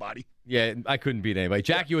beat somebody. Yeah, I couldn't beat anybody.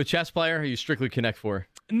 Jack, you a chess player? Or are you strictly Connect Four?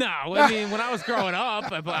 No, when I was growing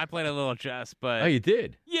up, I played a little chess. But oh, you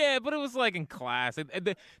did? Yeah, but it was like in class.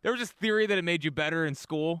 There was this theory that it made you better in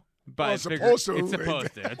school. But it's supposed to. It's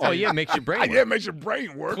supposed to. Oh, yeah, it makes your brain work. Yeah, it makes your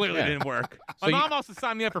brain work. Clearly didn't work. My mom also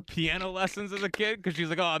signed me up for piano lessons as a kid because she's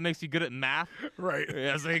like, oh, it makes you good at math. Right.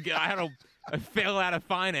 Yeah, so I had a fail out of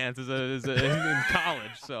finance in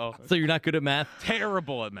college. So you're not good at math?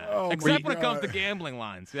 Terrible at math. Oh, except when it comes to gambling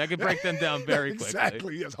lines. I can break them down very quickly.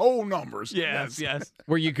 Exactly, yes. Whole numbers. Yes.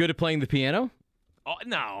 Were you good at playing the piano? Oh,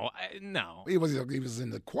 no. He was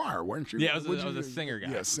in the choir, weren't you? Yeah, I was a singer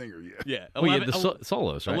guy. Yeah, singer, yeah. Yeah. You had the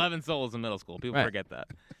solos, right? 11 solos in middle school. People forget that.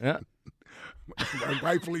 Yeah.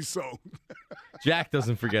 Rightfully so. Jack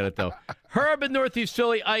doesn't forget it, though. Herb in Northeast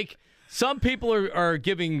Philly. Ike, some people are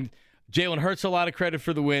giving Jalen Hurts a lot of credit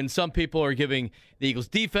for the win. Some people are giving the Eagles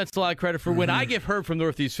defense a lot of credit for the win. I give Herb from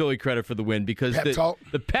Northeast Philly credit for the win because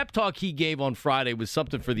the pep talk he gave on Friday was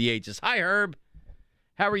something for the ages. Hi, Herb.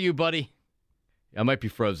 How are you, buddy? I might be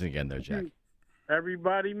frozen again there, Jack.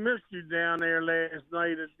 Everybody missed you down there last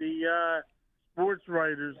night at the sports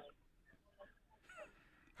writers.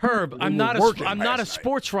 Herb, I'm not a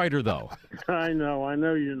sports writer though. I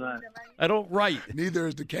know you're not. I don't write. Neither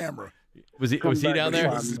is the camera. Was he down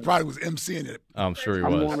there? He probably was emceeing it. I'm sure he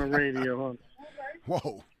was. I'm on the radio. Huh?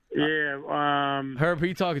 Whoa. Yeah. Herb, who are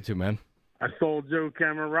you talking to, man? I saw Joe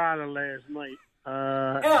Camarada last night.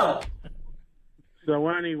 So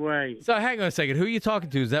anyway. So hang on a second. Who are you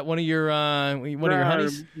talking to? Is that one of your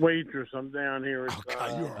honeys? Waitress. I'm down here.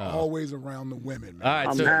 God, you're always around the women, man. All right,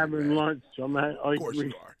 I'm having lunch. Of course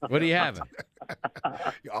you are. What are you having?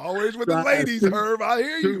 You're always with the ladies, Herb. I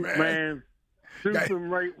hear you, man. Soup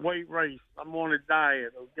and white rice. I'm on a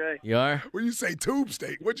diet, okay? You are? When you say tube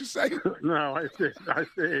steak, what'd you say? No, I said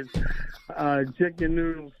chicken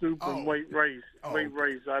noodle soup and white rice. White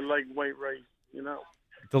rice. I like white rice, you know.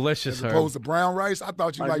 Delicious, As opposed to brown rice? I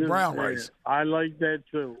thought you liked brown rice. I like that,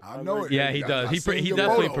 too. I know it. Yeah, he does. He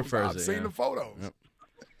definitely prefers it. I've seen the photos. Yep.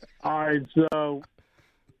 All right, so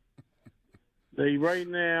right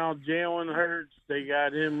now, Jalen Hurts, they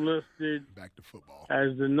got him listed back to football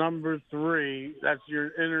as the number 3. That's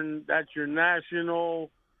your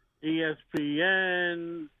national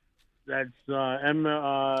ESPN. That's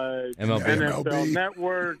NFL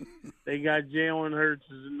Network. They got Jalen Hurts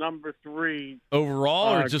as number 3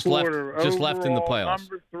 overall, or just left in the playoffs.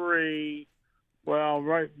 Number 3. Well,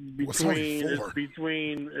 right between it's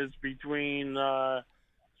between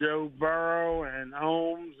Joe Burrow and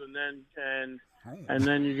Holmes, and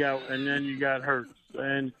then you got Hurts.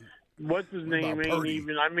 And what's his name ain't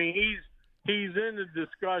even. I mean, he's in the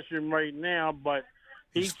discussion right now, but.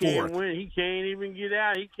 He can't win. He can't even get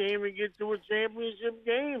out. He can't even get to a championship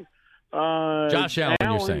game. Josh Allen,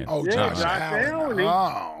 you're saying? Oh, yeah, Josh Allen.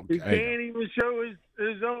 He can't even show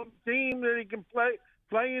his own team that he can play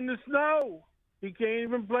in the snow. He can't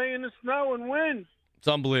even play in the snow and win. It's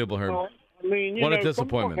unbelievable, Herb. I mean, what a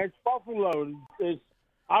disappointment. That's Buffalo.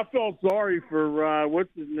 I felt sorry for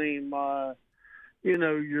what's his name. Your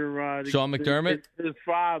Sean McDermott. His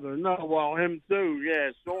father. No, well, him too.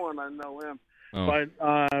 Yeah, Sean. I know him. Oh. But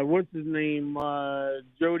what's his name?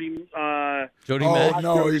 Jody Mack.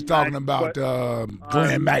 No, he's talking about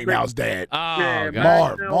Glenn McNow's dad. Oh, yeah,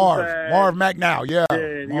 Marv McNow. Yeah,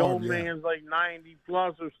 the old man's like 90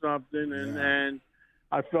 plus or something, and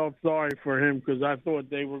I felt sorry for him because I thought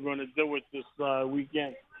they were going to do it this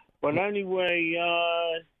weekend. But anyway,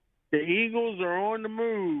 the Eagles are on the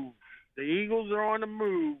move.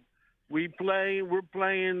 We're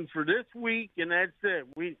playing for this week, and that's it.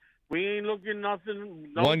 We ain't looking nothing.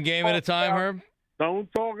 One game at a time, Herb? Don't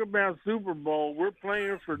talk about Super Bowl. We're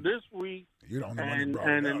playing for this week and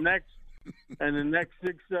the next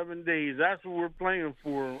 6-7 days. That's what we're playing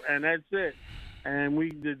for, and that's it. And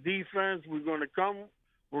the defense, we're going to come.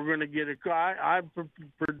 We're going to get I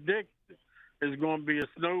predict there's going to be a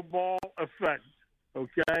snowball effect,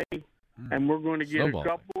 okay? And we're going to get a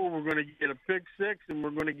couple. We're going to get a pick six, and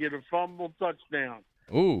we're going to get a fumble touchdown.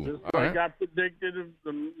 Ooh, this I got predicted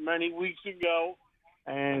many weeks ago,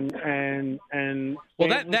 and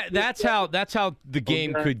well, that's how the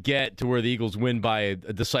game could get to where the Eagles win by a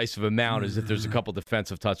decisive amount, is if there's a couple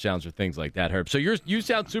defensive touchdowns or things like that, Herb. So you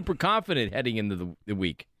sound super confident heading into the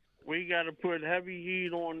week. We got to put heavy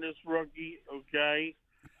heat on this rookie, okay?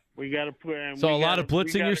 We got to put. So a lot of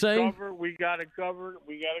blitzing, you're saying? We got to cover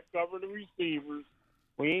the receivers.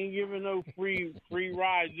 We ain't giving no free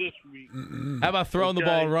rides this week. How about throwing the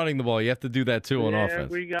ball and running the ball? You have to do that too on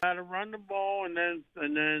offense. We got to run the ball and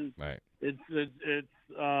then right. It's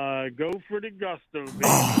go for the gusto,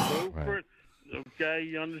 baby. Okay,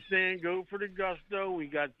 you understand? Go for the gusto. We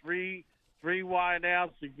got three wide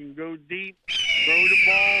outs. You can go deep. Throw the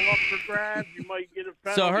ball up for grabs. You might get a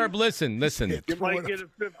penalty. So, Herb, listen. You might get a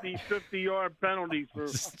 50-yard penalty for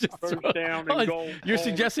first down and goal. You're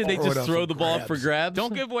suggesting they just throw the ball up for grabs?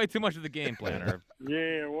 Don't give away too much of the game plan, Herb.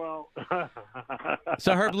 Yeah, well.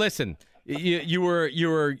 So, Herb, listen. You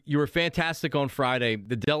were fantastic on Friday.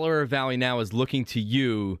 The Delaware Valley now is looking to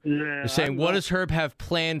you. Yeah, They're saying, what does Herb have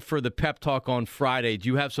planned for the pep talk on Friday? Do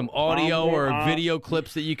you have some audio or video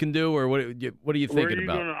clips that you can do, or what are you thinking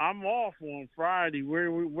about? I'm off on Friday. Where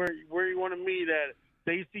you want to meet at?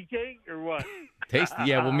 Tasty Cake or what? Tasty?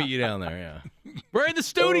 Yeah, we'll meet you down there. Yeah, we're in the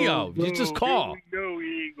studio. You just call. Here we go,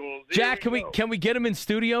 Eagles. Jack, can we get him in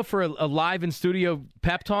studio for a live in studio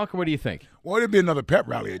pep talk, or what do you think? Well, it'd be another pep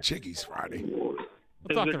rally at Chickies Friday.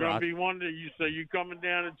 We'll talk Is to there going Rod. to be one that you coming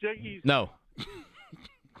down to Chickies? No.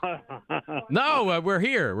 No, we're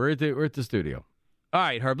here. We're at the studio. All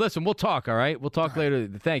right, Herb. Listen, we'll talk. All right, we'll talk later.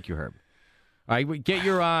 Thank you, Herb. All right, get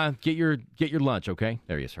your lunch. Okay,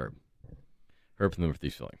 there he is, Herb. Herb from the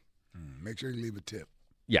Northeast Philly. Make sure you leave a tip.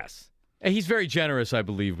 Yes, and he's very generous, I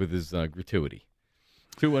believe, with his gratuity.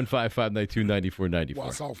 215-592-9494. Well,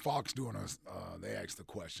 I saw Fox doing they asked the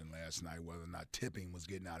question last night whether or not tipping was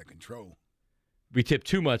getting out of control. We tip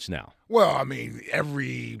too much now. Well, I mean,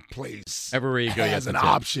 every place Everywhere you go, has you an have to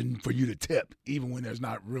tip. option for you to tip, even when there's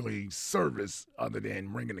not really service other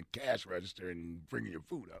than ringing the cash register and bringing your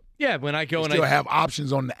food up. Yeah, when I go You and still I have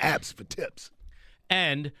options on the apps for tips.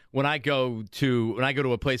 And when I go to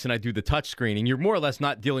a place and I do the touch screening, you're more or less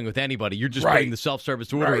not dealing with anybody. You're just Right. putting the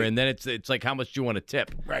self-service order Right. in. Then it's like, how much do you want to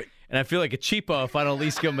tip? Right. And I feel like a cheapo if I don't at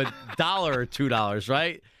least give them $1 or $2,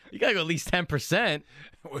 right? You got to go at least 10%.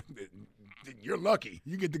 You're lucky.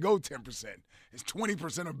 You get to go 10%. It's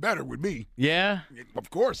 20% or better with me. Yeah? Of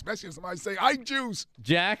course, especially if somebody say, I juice.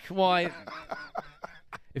 Jack, why?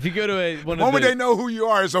 If you go to The moment they know who you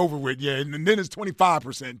are, it's over with, yeah. And then it's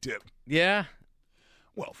 25% tip. Yeah?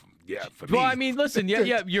 Well, yeah, for Well, me. I mean, listen,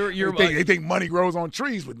 yeah, you're they think money grows on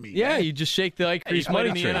trees with me. yeah, man. you just shake the Ike Crease you money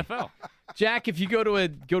played in the tree. NFL. Jack, if you go to a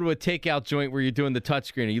takeout joint where you're doing the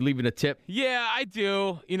touchscreen, are you leaving a tip? Yeah, I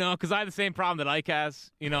do. Because I have the same problem that Ike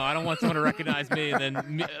has. I don't want someone to recognize me and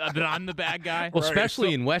then that I'm the bad guy. Well,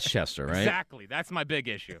 especially in Westchester, right? Exactly. That's my big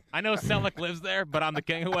issue. I know Selleck lives there, but I'm the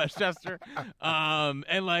king of Westchester. And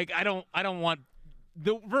I don't want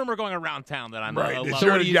the rumor going around town that I'm Right, a that lover.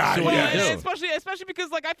 you're the guy, Well, yeah. especially because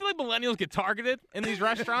I feel like millennials get targeted in these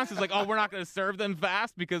restaurants. It's like, oh, we're not going to serve them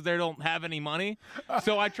fast because they don't have any money.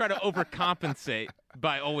 So I try to overcompensate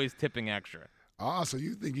by always tipping extra. Ah, so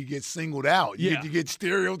you think you get singled out. Yeah. You get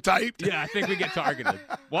stereotyped. Yeah, I think we get targeted.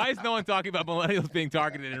 Why is no one talking about millennials being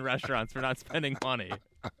targeted in restaurants for not spending money?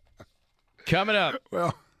 Coming up.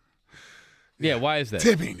 Well, yeah, why is that?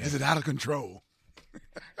 tipping, is it out of control?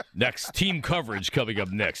 Next, team coverage coming up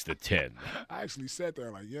next at 10. I actually sat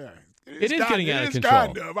there like, yeah. It is getting out of It is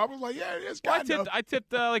control. kind of. I was like, yeah, it's Well, kind of. I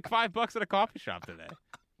tipped like $5 at a coffee shop today.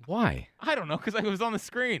 Why? I don't know, because I was on the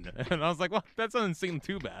screen. And I was like, well, that doesn't seem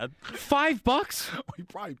too bad. $5? We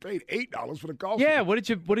probably paid $8 for the coffee. Yeah, what did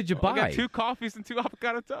you I buy? got 2 coffees and 2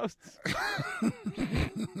 avocado toasts.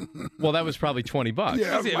 Well, that was probably $20.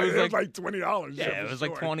 Yeah, It it was was like $20. Yeah, it was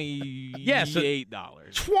like $28. Yeah, so-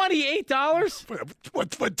 $28?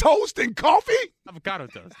 For toast and coffee? Avocado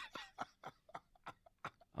toast.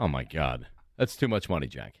 Oh my God, that's too much money,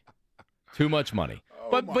 Jack. Too much money.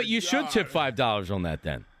 But you should tip $5 on that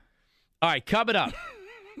then. All right, coming up.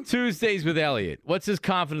 Tuesdays with Elliot. What's his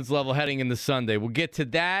confidence level heading into Sunday? We'll get to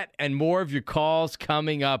that and more of your calls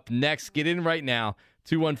coming up next. Get in right now.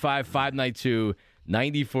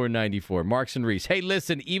 215-592-9494. Marks and Reese. Hey,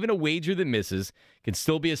 listen, even a wager that misses can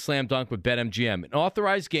still be a slam dunk with BetMGM, an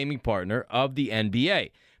authorized gaming partner of the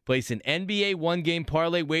NBA. Place an NBA one-game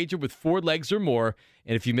parlay wager with 4 legs or more,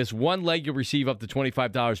 and if you miss one leg, you'll receive up to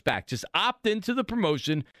 $25 back. Just opt into the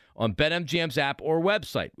promotion on BetMGM's app or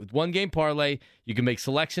website. With one-game parlay, you can make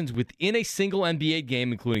selections within a single NBA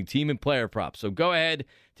game, including team and player props. So go ahead,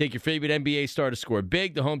 take your favorite NBA star to score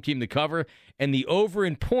big, the home team to cover, and the over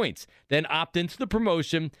in points. Then opt into the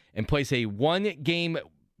promotion and place a one-game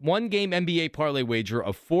NBA parlay wager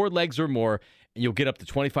of 4 legs or more, and you'll get up to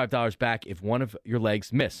 $25 back if one of your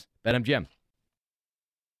legs miss. BetMGM.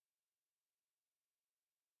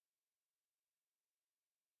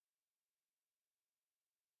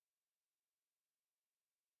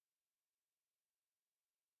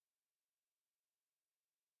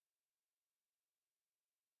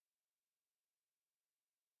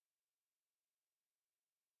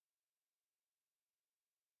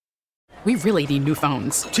 We really need new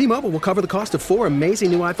phones. T-Mobile will cover the cost of 4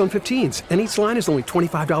 amazing new iPhone 15s, and each line is only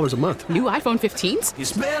 $25 a month. New iPhone 15s?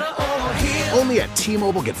 It's better over here. Only at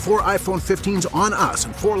T-Mobile, get 4 iPhone 15s on us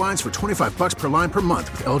and 4 lines for $25 per line per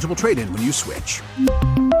month with eligible trade-in when you switch.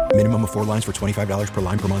 Minimum of 4 lines for $25 per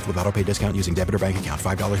line per month with autopay discount using debit or bank account.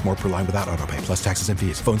 $5 more per line without autopay, plus taxes and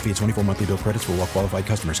fees. Phone fee at 24 monthly bill credits for well-qualified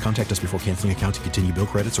customers. Contact us before canceling account to continue bill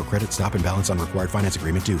credits or credit stop and balance on required finance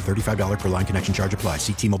agreement due. $35 per line connection charge applies.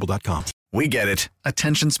 See T-Mobile.com. We get it.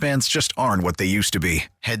 Attention spans just aren't what they used to be.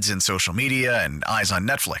 Heads in social media and eyes on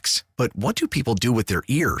Netflix. But what do people do with their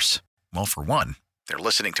ears? Well, for one, they're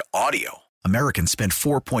listening to audio. Americans spend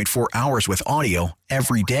 4.4 hours with audio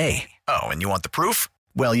every day. Oh, and you want the proof?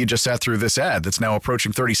 Well, you just sat through this ad that's now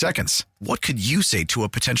approaching 30 seconds. What could you say to a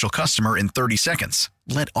potential customer in 30 seconds?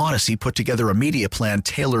 Let Odyssey put together a media plan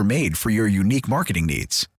tailor-made for your unique marketing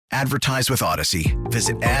needs. Advertise with Odyssey.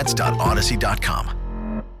 Visit ads.odyssey.com.